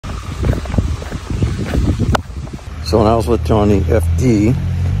So when I was with Johnny FD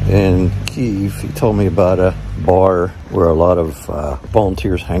in Kyiv, he told me about a bar where a lot of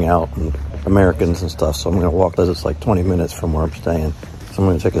volunteers hang out and Americans and stuff. So I'm going to walk there. It's like 20 minutes from where I'm staying. So I'm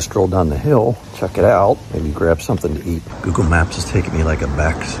going to take a stroll down the hill, check it out, maybe grab something to eat. Google Maps is taking me like a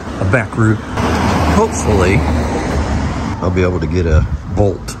back route. Hopefully, I'll be able to get a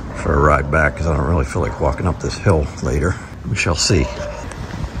Bolt for a ride back because I don't really feel like walking up this hill later. We shall see.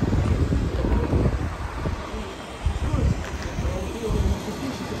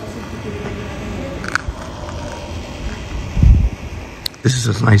 This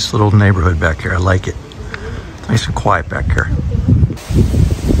is a nice little neighborhood back here. I like it. It's nice and quiet back here.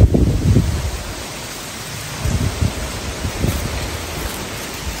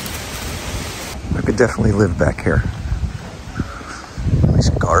 I could definitely live back here. Nice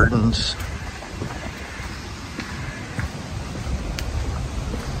gardens.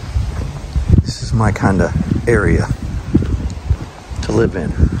 This is my kind of area to live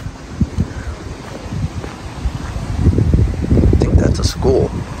in. That's a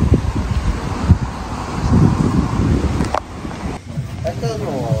school. It's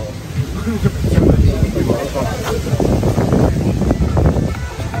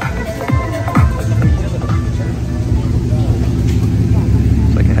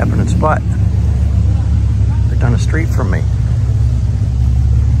like a happening spot. They're down the street from me.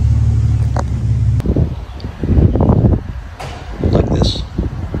 Like this.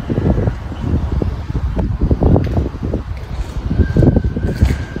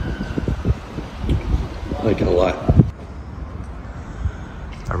 Like it a lot.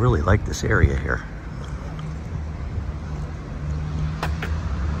 I really like this area here.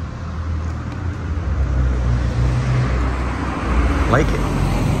 Like it.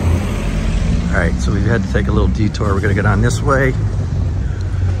 All right, so we've had to take a little detour. We're gonna go down this way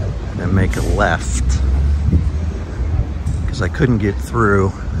and make a left because I couldn't get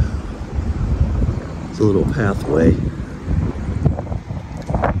through. It's a little pathway.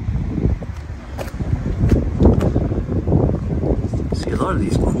 A lot of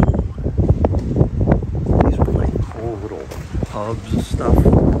these really cool little pubs and stuff.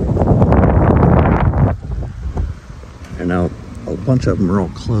 And now a bunch of them are all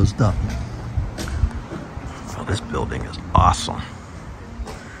closed up. Oh, this building is awesome.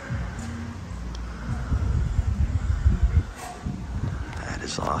 That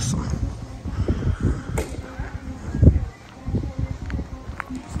is awesome.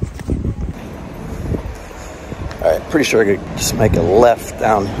 All right, pretty sure I could just make a left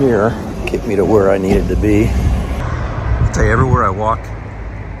down here, get me to where I needed to be. I'll tell you, everywhere I walk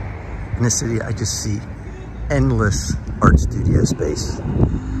in this city, I just see endless art studio space.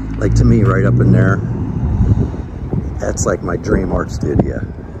 Like to me, right up in there, that's like my dream art studio.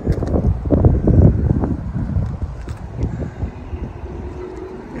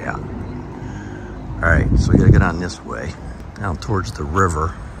 Yeah. All right, so we gotta get on this way, down towards the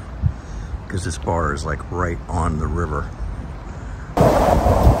river, because this bar is like right on the river.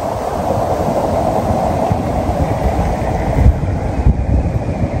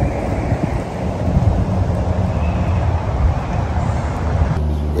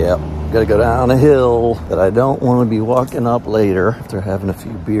 Yep, gotta go down a hill that I don't want to be walking up later after having a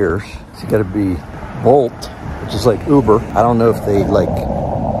few beers. So you gotta be Bolt, which is like Uber. I don't know if they like,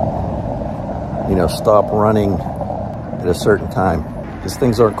 you know, stop running at a certain time. Because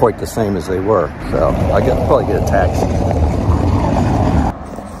things aren't quite the same as they were. So I probably get a taxi.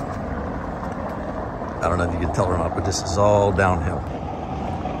 I don't know if you can tell or not, but this is all downhill.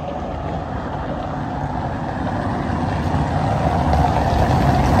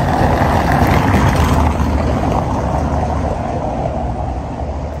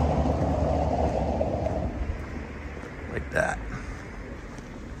 Like that.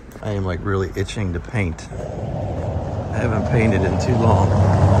 I am like really itching to paint. I haven't painted in too long.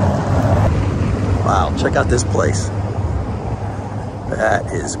 Wow, check out this place. That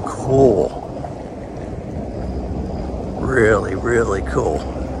is cool. Really, really cool.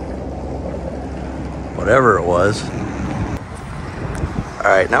 Whatever it was. All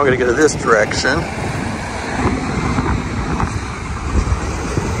right, now we're gonna go to this direction.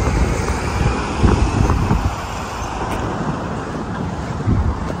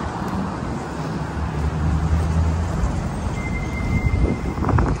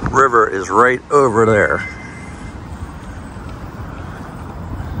 River is right over there.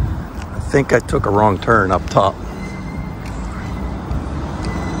 I think I took a wrong turn up top.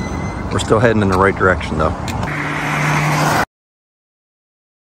 We're still heading in the right direction though.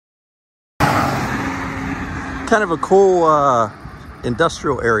 Kind of a cool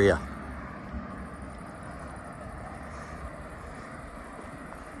industrial area.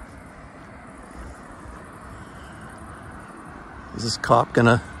 Is this cop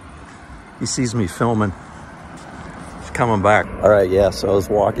gonna, he sees me filming. He's coming back. All right, yeah, so I was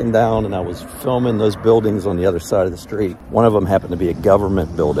walking down and I was filming those buildings on the other side of the street. One of them happened to be a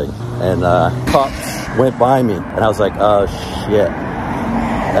government building, and cops went by me and I was like, oh shit.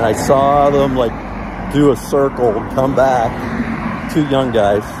 And I saw them like do a circle and come back. Two young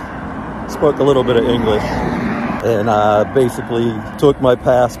guys, spoke a little bit of English, and basically took my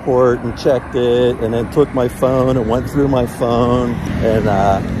passport and checked it, and then took my phone and went through my phone and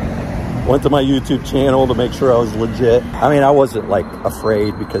went to my YouTube channel to make sure I was legit. I mean, I wasn't like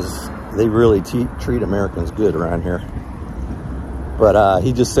afraid because they really treat Americans good around here. But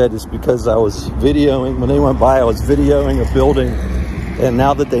he just said it's because I was videoing, when they went by, I was videoing a building, and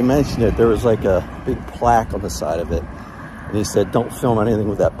now that they mention it, there was like a big plaque on the side of it. And he said, don't film anything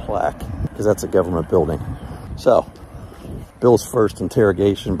with that plaque, because that's a government building. So, Bill's first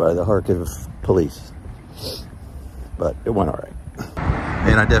interrogation by the Kharkiv police. But it went all right.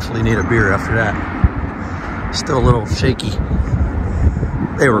 And I definitely need a beer after that. Still a little shaky.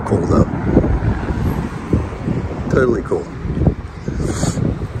 They were cool though. Totally cool.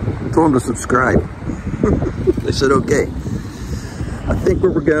 I told them to subscribe. They said okay. I think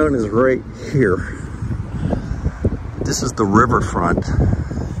where we're going is right here. This is the riverfront,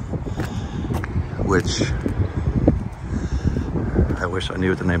 which I wish I knew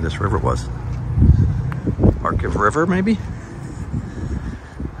what the name of this river was. Kharkiv River, maybe?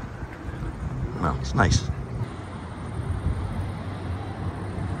 No, it's nice.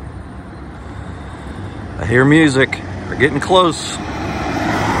 I hear music. We're getting close.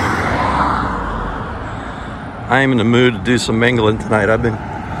 I am in the mood to do some mingling tonight.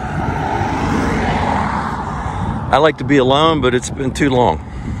 I like to be alone, but it's been too long.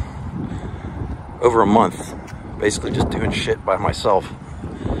 Over a month. Basically just doing shit by myself.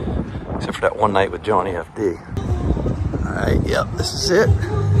 Except for that one night with Johnny FD. Alright, yep, this is it.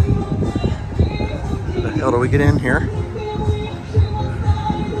 How the hell do we get in here?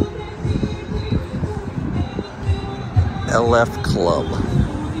 LF Club.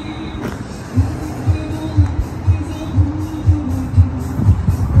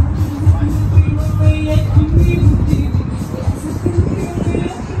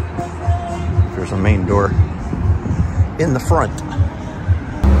 There's a main door in the front.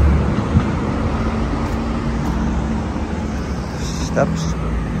 Steps.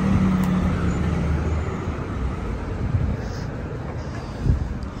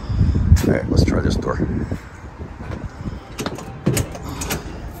 All right, let's try this door.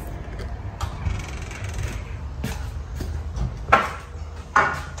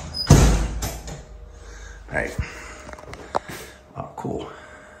 All right. Oh, cool.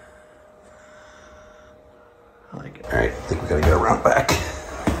 I like it. All right, I think we gotta go around back.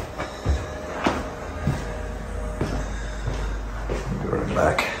 Go around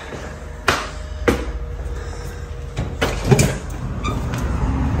back.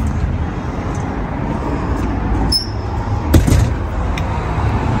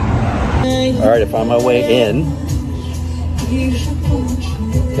 All right, I found my way in.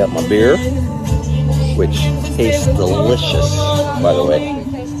 Got my beer, which tastes delicious, by the way.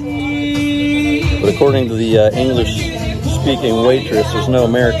 But according to the English-speaking waitress, there's no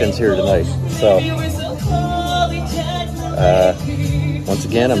Americans here tonight. So, once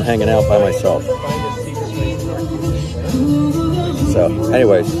again, I'm hanging out by myself. So,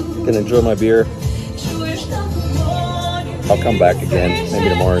 anyways, gonna enjoy my beer. I'll come back again, maybe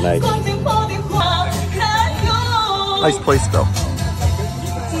tomorrow night. Nice place, though.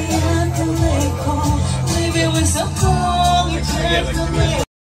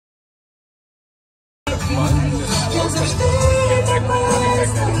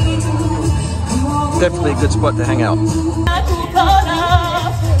 Definitely a good spot to hang out.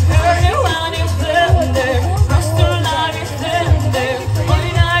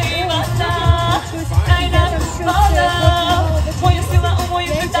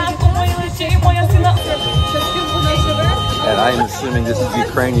 And I am assuming this is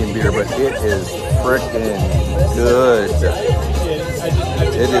Ukrainian beer, but it is frickin' good.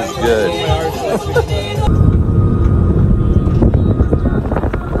 It is good.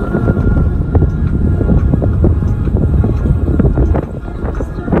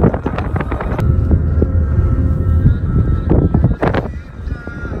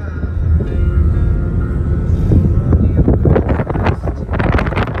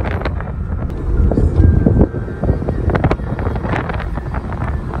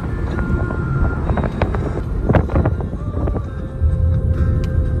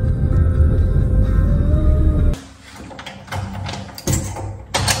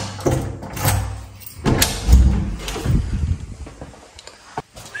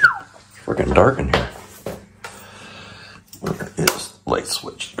 getting dark in here. Where is the light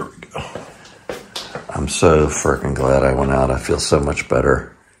switch? There we go. I'm so freaking glad I went out. I feel so much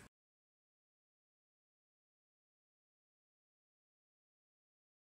better.